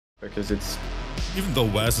because it's... Even though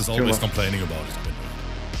Wes is always complaining about it.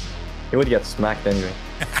 He would get smacked anyway.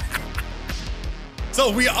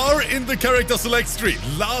 So we are in the character select screen.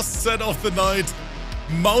 Last set of the night,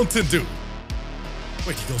 Mountain Dew.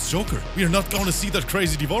 Wait, he goes Joker. We are not going to see that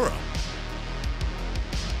crazy Devourer.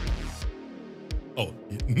 Oh,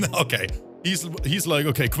 okay. He's like,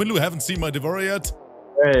 okay, Quinlu, haven't seen my Devourer yet.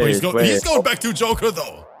 Wait, he's going back to Joker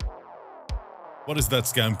though. What is that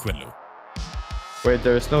scam, Quinlu? Wait,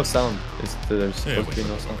 there is no sound. There's supposed to be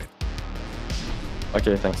no sound.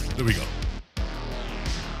 Okay, thanks. There we go.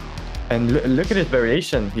 And look at his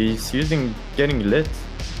variation. He's getting lit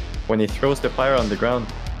when he throws the fire on the ground.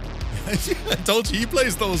 I told you, he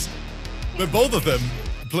plays those. But both of them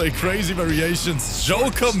play crazy variations.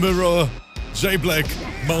 Joker, Mirror, J Black,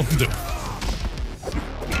 Mountain Dew.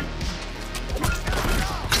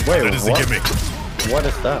 Wait, that is the gimmick. What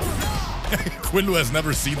is that? Quinlu has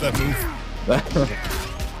never seen that move.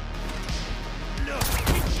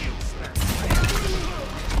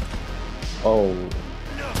 Oh.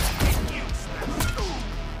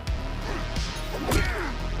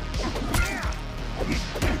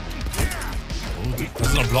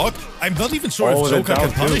 Does it unblock? I'm not even sure if Joker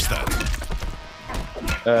can punish that.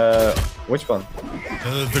 Which one?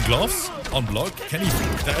 The gloves on block. Can he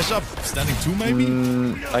dash up standing 2 maybe?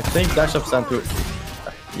 I think dash up stand 2.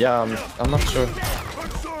 Yeah, I'm not sure.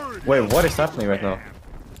 Wait, what is happening right now?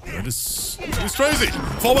 It's crazy.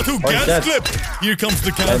 Forward 2, gas clip. Here comes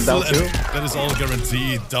the cancel, and that is all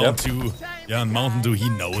guaranteed. Down 2. Yeah, and Mountain Dew, he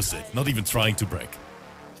knows it. Not even trying to break.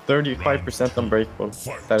 35% unbreakable.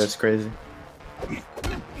 That is crazy.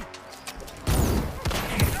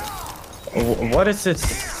 What is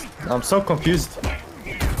this? I'm so confused.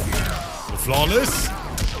 Flawless.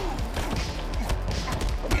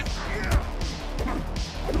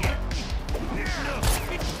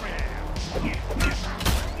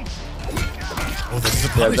 Oh, that's the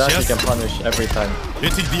punish, yeah, that he can punish every time.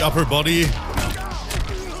 Hitting the upper body.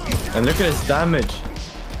 And look at his damage.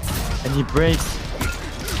 And he breaks.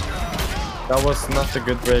 That was not a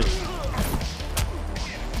good break.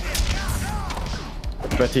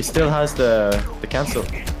 But he still has the cancel.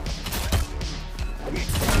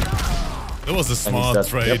 That was a smart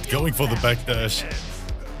trade, going for the backdash.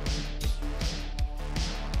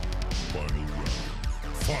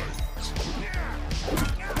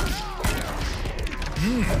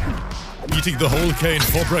 Eating the whole cane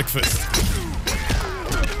for breakfast.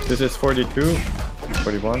 This is 42,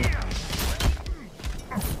 41.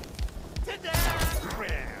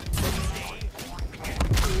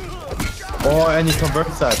 Oh, and he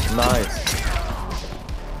converts that. Nice.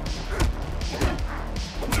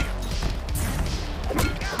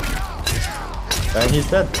 And he's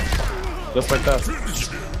dead. Just like that.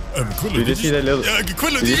 Quinlu, did you see the little...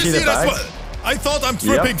 Quinlu, did you see it as well? I thought I'm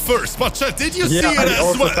tripping first, but chat, did you see it as well? Yeah, I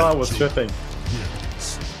also thought I was tripping.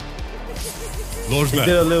 Lord Neb. He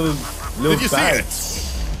did a little did you see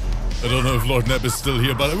it? I don't know if Lord Neb is still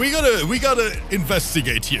here, but we gotta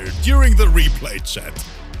investigate here during the replay, chat.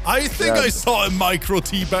 I think I saw a micro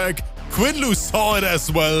teabag. Quinlu saw it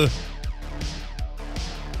as well.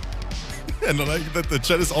 And I like that the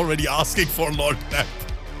chat is already asking for Lord Neb.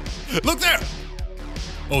 Look there!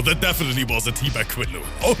 Oh, that definitely was a teabag, Quinlu.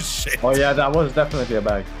 Oh, shit. Oh, yeah, that was definitely a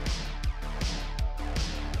bag.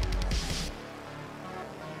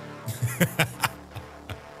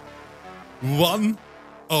 One.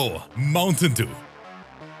 Oh, Mountain Dew.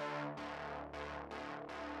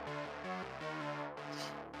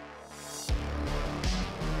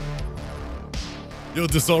 Yo,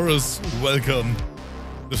 Thesaurus, welcome.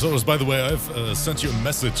 Thesaurus, by the way, I've sent you a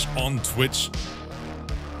message on Twitch.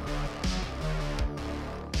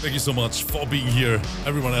 Thank you so much for being here.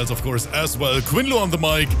 Everyone else, of course, as well. Quinlu on the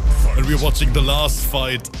mic, and we're watching the last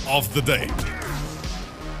fight of the day.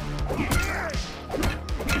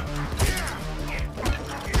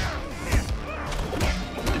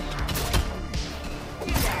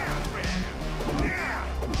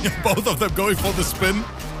 Both of them going for the spin.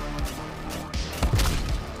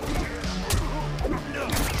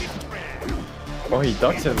 Oh, he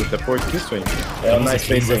ducks it with the 4-2 swing. Yeah, nice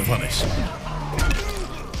spacing. Punish.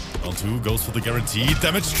 Round 2 goes for the guarantee.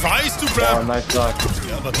 Damage tries to grab. Oh, nice duck.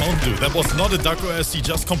 Yeah, but Mountain Dew, that was not a duck as he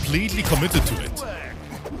just completely committed to it.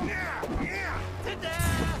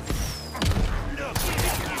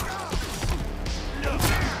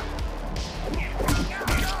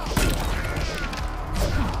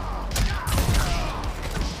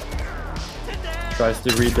 Tries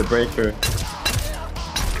to read the breaker.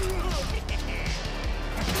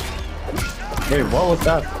 Wait, what was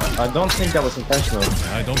that? I don't think that was intentional.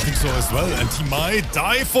 I don't think so as well, and he might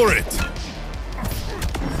die for it.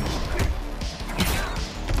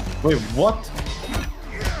 Wait, what?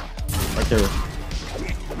 Okay.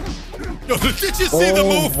 Yo, did you see the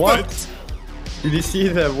movement? What? Did you see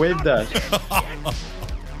the wave dash?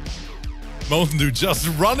 Mountain Dew just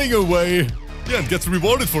running away. Yeah, and gets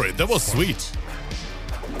rewarded for it. That was sweet.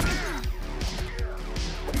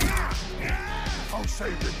 I'll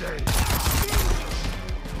save the day.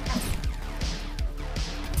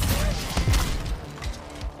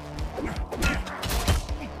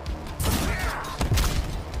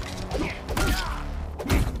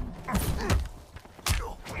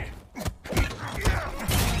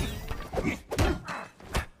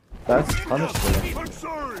 That's punishable. I'm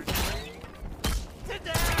sorry.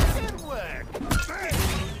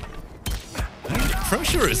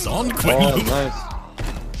 Pressure is on, Oh, Quinlu.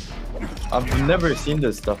 nice. I've never seen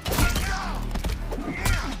this stuff.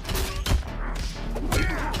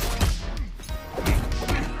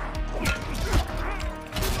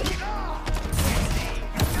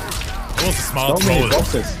 That was a smart So many throw.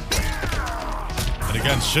 boxes. And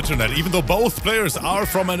again, Shitternet, even though both players are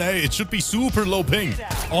from NA, it should be super low ping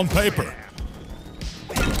on paper.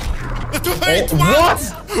 Wait, what?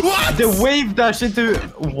 What? The wave dash into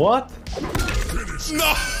what?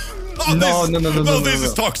 No! No, no, This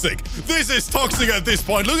is toxic. This is toxic at this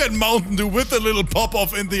point. Look at Mountain Dew with the little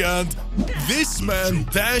pop-off in the end. This man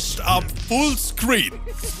dashed up full screen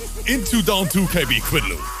into down 2 KB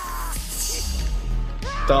Quinlu.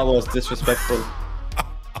 That was disrespectful.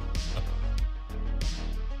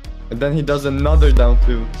 And then he does another down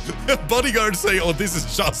 2. Bodyguards say, oh, this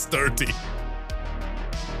is just dirty.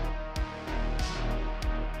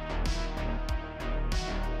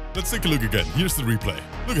 Let's take a look again. Here's the replay.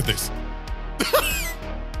 Look at this.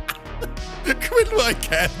 Quinlu, I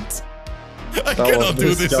can't. I cannot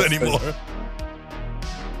do this anymore.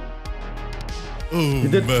 Oh, He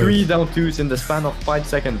did man. 3 down 2s in the span of 5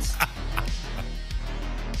 seconds.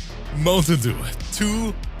 Mountain Dew,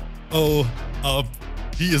 2-0 up.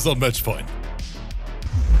 He is on match point.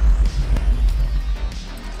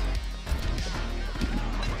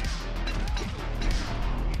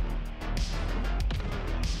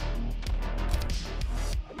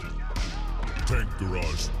 Tank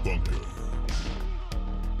garage bunker.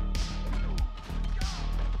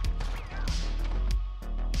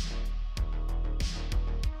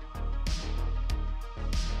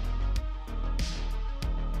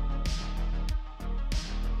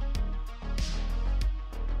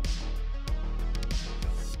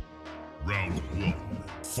 Round 1.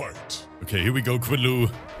 Fight. Okay, here we go,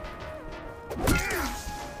 Quinlu.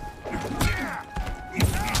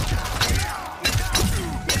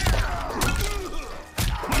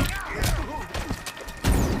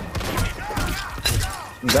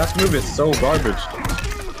 That move is so garbage.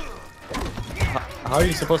 How are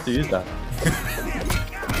you supposed to use that?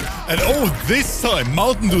 And oh, this time,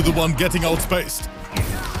 Mountain Dew the one getting outspaced.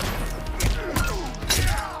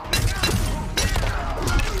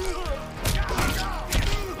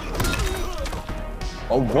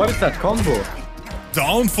 Oh, what is that combo?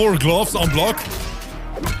 Down 4 gloves on block.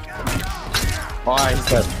 Oh, he's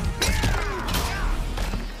dead.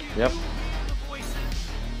 Yep.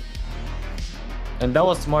 And that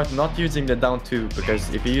was smart not using the down 2,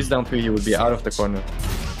 because if he used down 2, he would be out of the corner.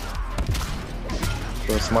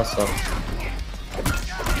 So smart stuff.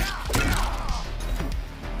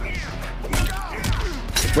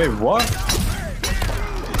 Wait, what?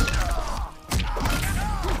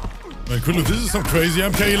 Man, Quinlu, this is some crazy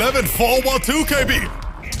MK11. 4-1-2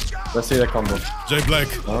 KB. Let's see the combo. J Black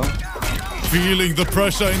Huh? feeling the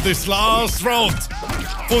pressure in this last round.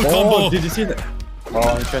 Full Oh, combo. did you see that?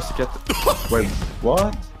 Oh, he tries to get... Wait,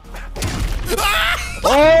 what?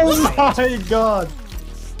 Oh my god!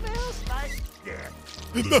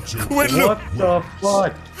 Quinlu, What the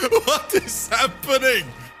fuck? what is happening?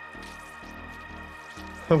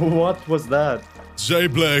 What was that? J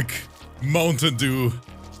Black, Mountain Dew,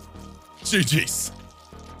 GG's.